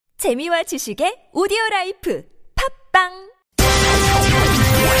재미와 지식의 오디오라이프 팝빵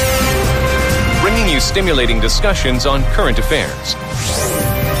Bringing you stimulating discussions on current affairs.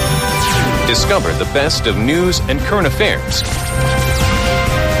 Discover the best of news and current affairs.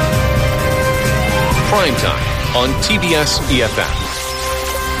 Prime Time on TBS EFM.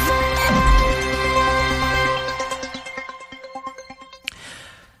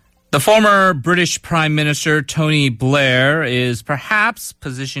 The former British Prime Minister Tony Blair is perhaps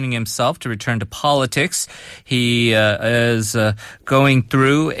positioning himself to return to politics. He is going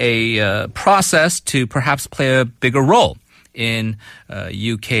through a process to perhaps play a bigger role in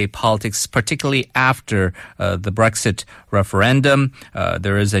UK politics, particularly after the Brexit referendum.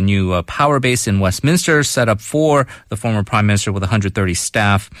 There is a new power base in Westminster set up for the former Prime Minister with 130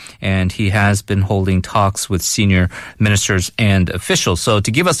 staff, and he has been holding talks with senior ministers and officials. So to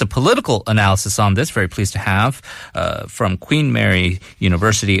give us a political analysis on this, very pleased to have from Queen Mary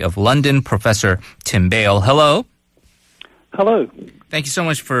University of London, Professor Tim Bale. Hello. Hello. Thank you so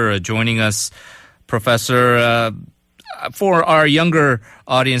much for joining us, Professor. For our younger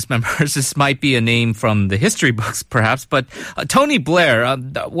audience members, this might be a name from the history books, perhaps, but Tony Blair,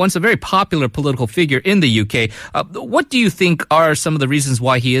 once a very popular political figure in the UK, what do you think are some of the reasons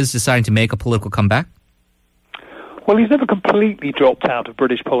why he is deciding to make a political comeback? Well, he's never completely dropped out of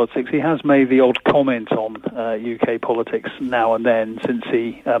British politics. He has made the odd comment on UK politics now and then since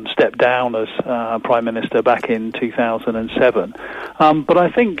he stepped down as Prime Minister back in 2007. But I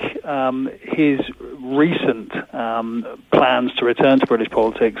think his recent plans to return to British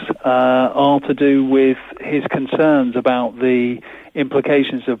politics are to do with his concerns about the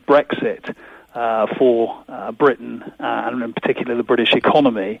implications of Brexit for Britain and in particular the British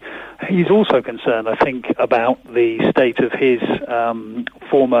economy. He's also concerned, I think, about the state of his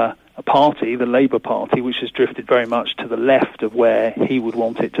former party, the Labour Party, which has drifted very much to the left of where he would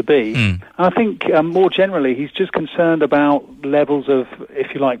want it to be. And I think more generally he's just concerned about levels of,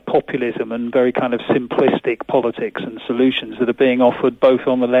 if you like, populism and very kind of simplistic politics and solutions that are being offered both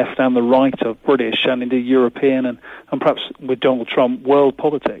on the left and the right of British and indeed European and perhaps with Donald Trump, world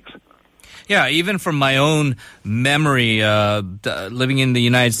politics. Yeah, even from my own memory, living in the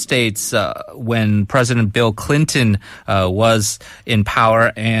United States when President Bill Clinton was in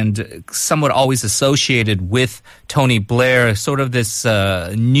power and somewhat always associated with Tony Blair, sort of this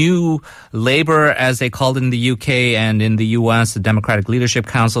new labor, as they called it in the UK and in the US, the Democratic Leadership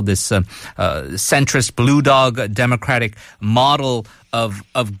Council, this centrist blue dog democratic model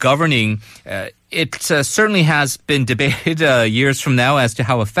of governing. It certainly has been debated years from now as to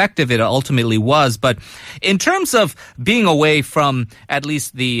how effective it ultimately was. But in terms of being away from at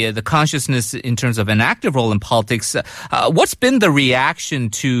least the consciousness in terms of an active role in politics, what's been the reaction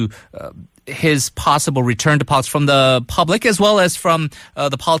to his possible return to politics from the public as well as from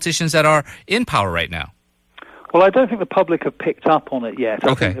the politicians that are in power right now? Well, I don't think the public have picked up on it yet.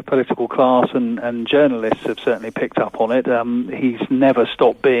 I think the political class and journalists have certainly picked up on it. He's never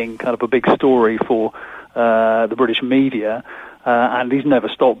stopped being kind of a big story for the British media, and he's never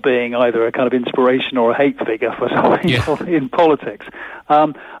stopped being either a kind of inspiration or a hate figure for some people in politics.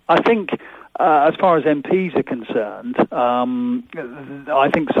 I think as far as MPs are concerned, I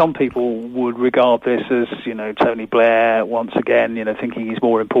think some people would regard this as, Tony Blair, once again, thinking he's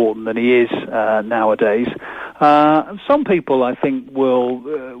more important than he is nowadays. Some people, I think,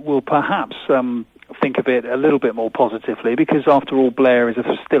 will perhaps think of it a little bit more positively because, after all, Blair is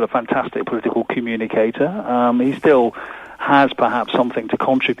still a fantastic political communicator. He still has perhaps something to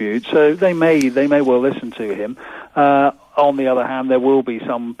contribute, so they may well listen to him. On the other hand, there will be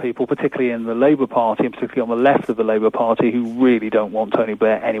some people, particularly in the Labour Party, and particularly on the left of the Labour Party, who really don't want Tony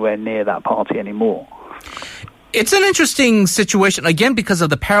Blair anywhere near that party anymore. It's an interesting situation, again, because of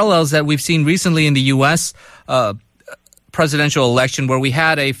the parallels that we've seen recently in the U.S. Presidential election, where we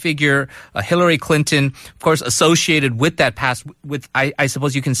had a figure, Hillary Clinton, of course, associated with that past, with, I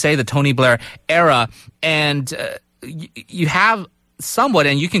suppose you can say, the Tony Blair era. And you have somewhat,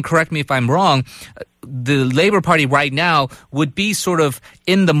 and you can correct me if I'm wrong, the Labour Party right now would be sort of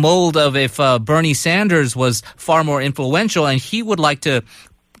in the mold of if Bernie Sanders was far more influential and he would like to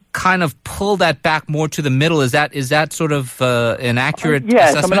kind of pull that back more to the middle. Is that sort of an accurate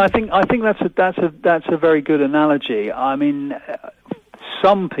assessment? Yes, I think that's a very good analogy. I mean,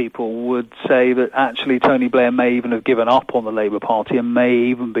 some people would say that actually Tony Blair may even have given up on the Labour Party and may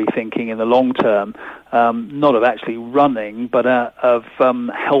even be thinking in the long term, not of actually running, but of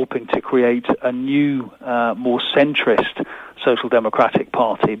helping to create a new, more centrist Social Democratic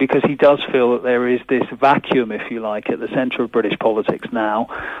Party, because he does feel that there is this vacuum, if you like, at the centre of British politics now.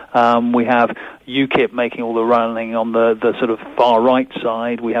 We have UKIP making all the running on the sort of far-right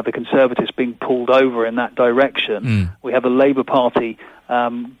side. We have the Conservatives being pulled over in that direction. We have the Labour Party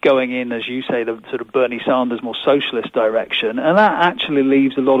going in, as you say, the sort of Bernie Sanders, more socialist direction, and that actually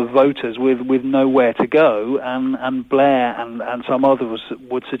leaves a lot of voters with nowhere to go, and Blair and some others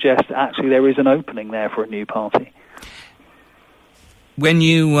would suggest actually there is an opening there for a new party. When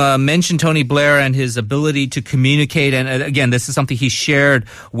you mentioned Tony Blair and his ability to communicate, and again, this is something he shared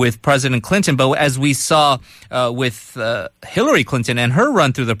with President Clinton, but as we saw with Hillary Clinton and her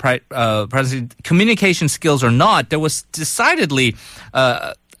run through the presidency, communication skills or not, there was decidedly,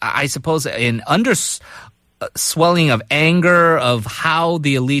 I suppose, an swelling of anger of how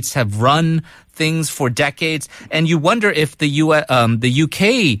the elites have run things for decades, and you wonder if the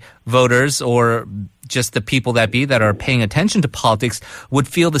UK voters or just the people that are paying attention to politics would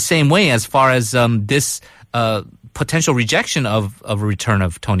feel the same way as far as this potential rejection of a return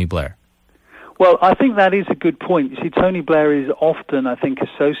of Tony Blair. Well, I think that is a good point. You see, Tony Blair is often, I think,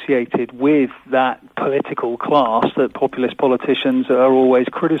 associated with that political class that populist politicians are always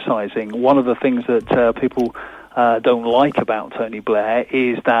criticising. One of the things that people don't like about Tony Blair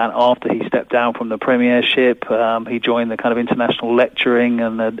is that after he stepped down from the premiership, he joined the kind of international lecturing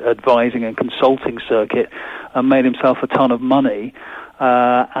and advising and consulting circuit and made himself a ton of money.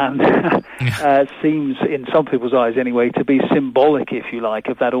 And seems, in some people's eyes anyway, to be symbolic, if you like,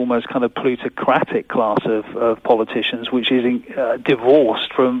 of that almost kind of plutocratic class of politicians, which is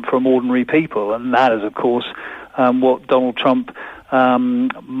divorced from ordinary people. And that is, of course, what Donald Trump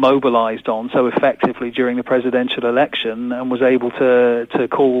mobilized on so effectively during the presidential election, and was able to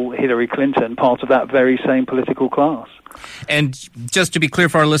call Hillary Clinton part of that very same political class. And just to be clear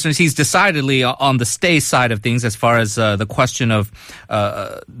for our listeners, he's decidedly on the stay side of things as far as the question of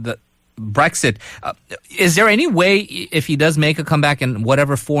the Brexit. Is there any way, if he does make a comeback in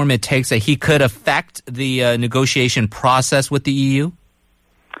whatever form it takes, that he could affect the negotiation process with the EU?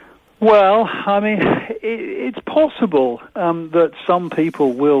 Well, I mean, it's possible that some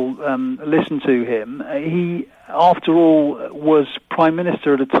people will listen to him. He, after all, was Prime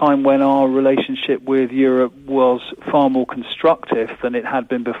Minister at a time when our relationship with Europe was far more constructive than it had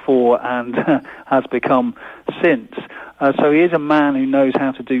been before and has become since. So he is a man who knows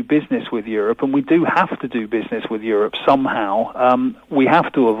how to do business with Europe, and we do have to do business with Europe somehow. We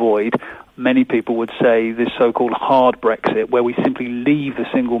have to avoid, many people would say, this so-called hard Brexit, where we simply leave the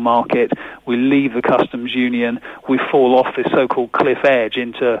single market, we leave the customs union, we fall off this so-called cliff edge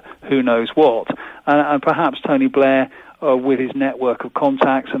into who knows what. And perhaps Tony Blair, with his network of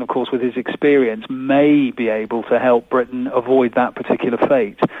contacts and, of course, with his experience, may be able to help Britain avoid that particular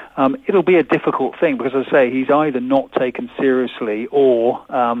fate. It'll be a difficult thing because, as I say, he's either not taken seriously or,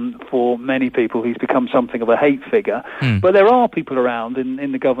 for many people, he's become something of a hate figure. But there are people around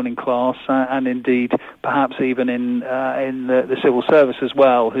in the governing class and, indeed, perhaps even in the civil service as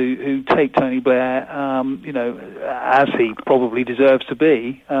well, who take Tony Blair, as he probably deserves to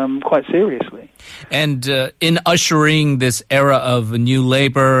be, quite seriously. And in ushering this era of New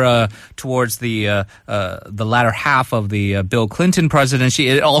Labour towards the latter half of the Bill Clinton presidency,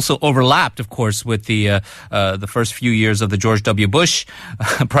 it also overlapped, of course, with the first few years of the George W. Bush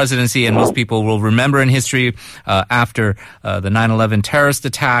presidency, and most people will remember in history after the 9/11 terrorist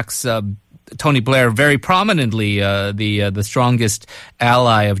attacks. Tony Blair, very prominently the strongest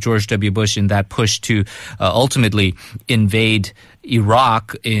ally of George W. Bush in that push to ultimately invade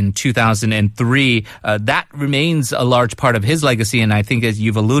Iraq in 2003. That remains a large part of his legacy, and I think, as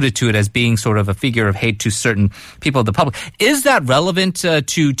you've alluded to it, as being sort of a figure of hate to certain people of the public. Is that relevant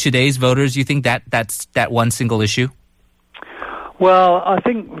to today's voters? You think that's that one single issue? Well, I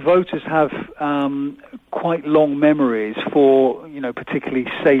think voters have quite long memories for, particularly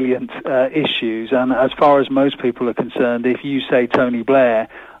salient issues. And as far as most people are concerned, if you say Tony Blair,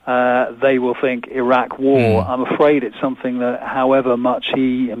 they will think Iraq war. I'm afraid it's something that, however much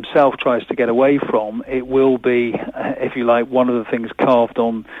he himself tries to get away from, it will be, if you like, one of the things carved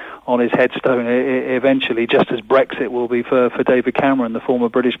on his headstone eventually, just as Brexit will be for David Cameron, the former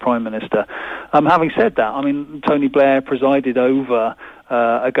British Prime Minister. Having said that, I mean, Tony Blair presided over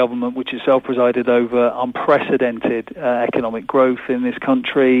a government which itself presided over unprecedented economic growth in this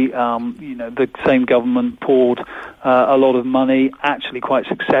country. The same government poured a lot of money, actually quite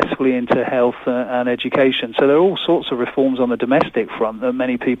successfully, into health and education. So there are all sorts of reforms on the domestic front that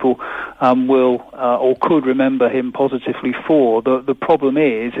many people will or could remember him positively for. The problem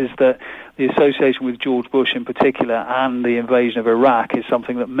is that the association with George Bush in particular and the invasion of Iraq is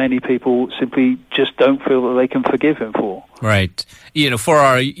something that many people simply just don't feel that they can forgive him for. Right. For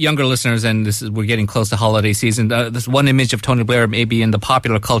our younger listeners, and we're getting close to holiday season, this one image of Tony Blair may be in the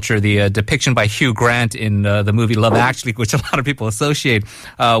popular culture, the depiction by Hugh Grant in the movie Love Actually, which a lot of people associate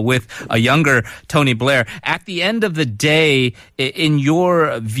with a younger Tony Blair. At the end of the day, in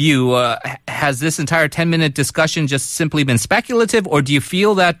your view, has this entire 10-minute discussion just simply been speculative, or do you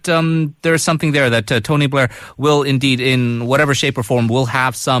feel that there's something there that Tony Blair will indeed, in whatever shape or form, will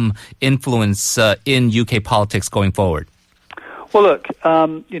have some influence in UK politics going forward? Well, look,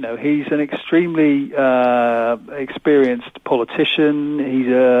 he's an extremely experienced politician. He's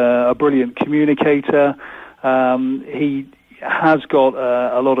a brilliant communicator. He has got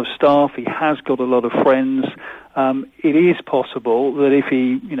a lot of staff. He has got a lot of friends. It is possible that if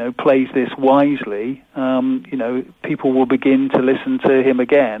he, plays this wisely, people will begin to listen to him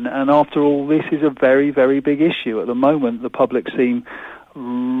again. And after all, this is a very, very big issue. At the moment, the public seem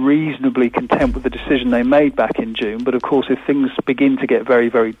reasonably content with the decision they made back in June. But of course, if things begin to get very,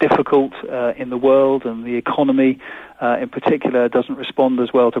 very difficult in the world, and the economy in particular doesn't respond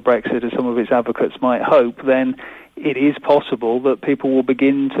as well to Brexit as some of its advocates might hope, then it is possible that people will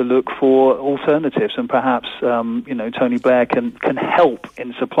begin to look for alternatives, and perhaps Tony Blair can help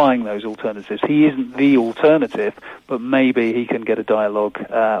in supplying those alternatives. He isn't the alternative, but maybe he can get a dialogue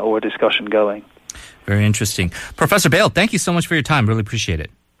or a discussion going. Very interesting. Professor Bale, thank you so much for your time. Really appreciate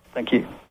it. Thank you.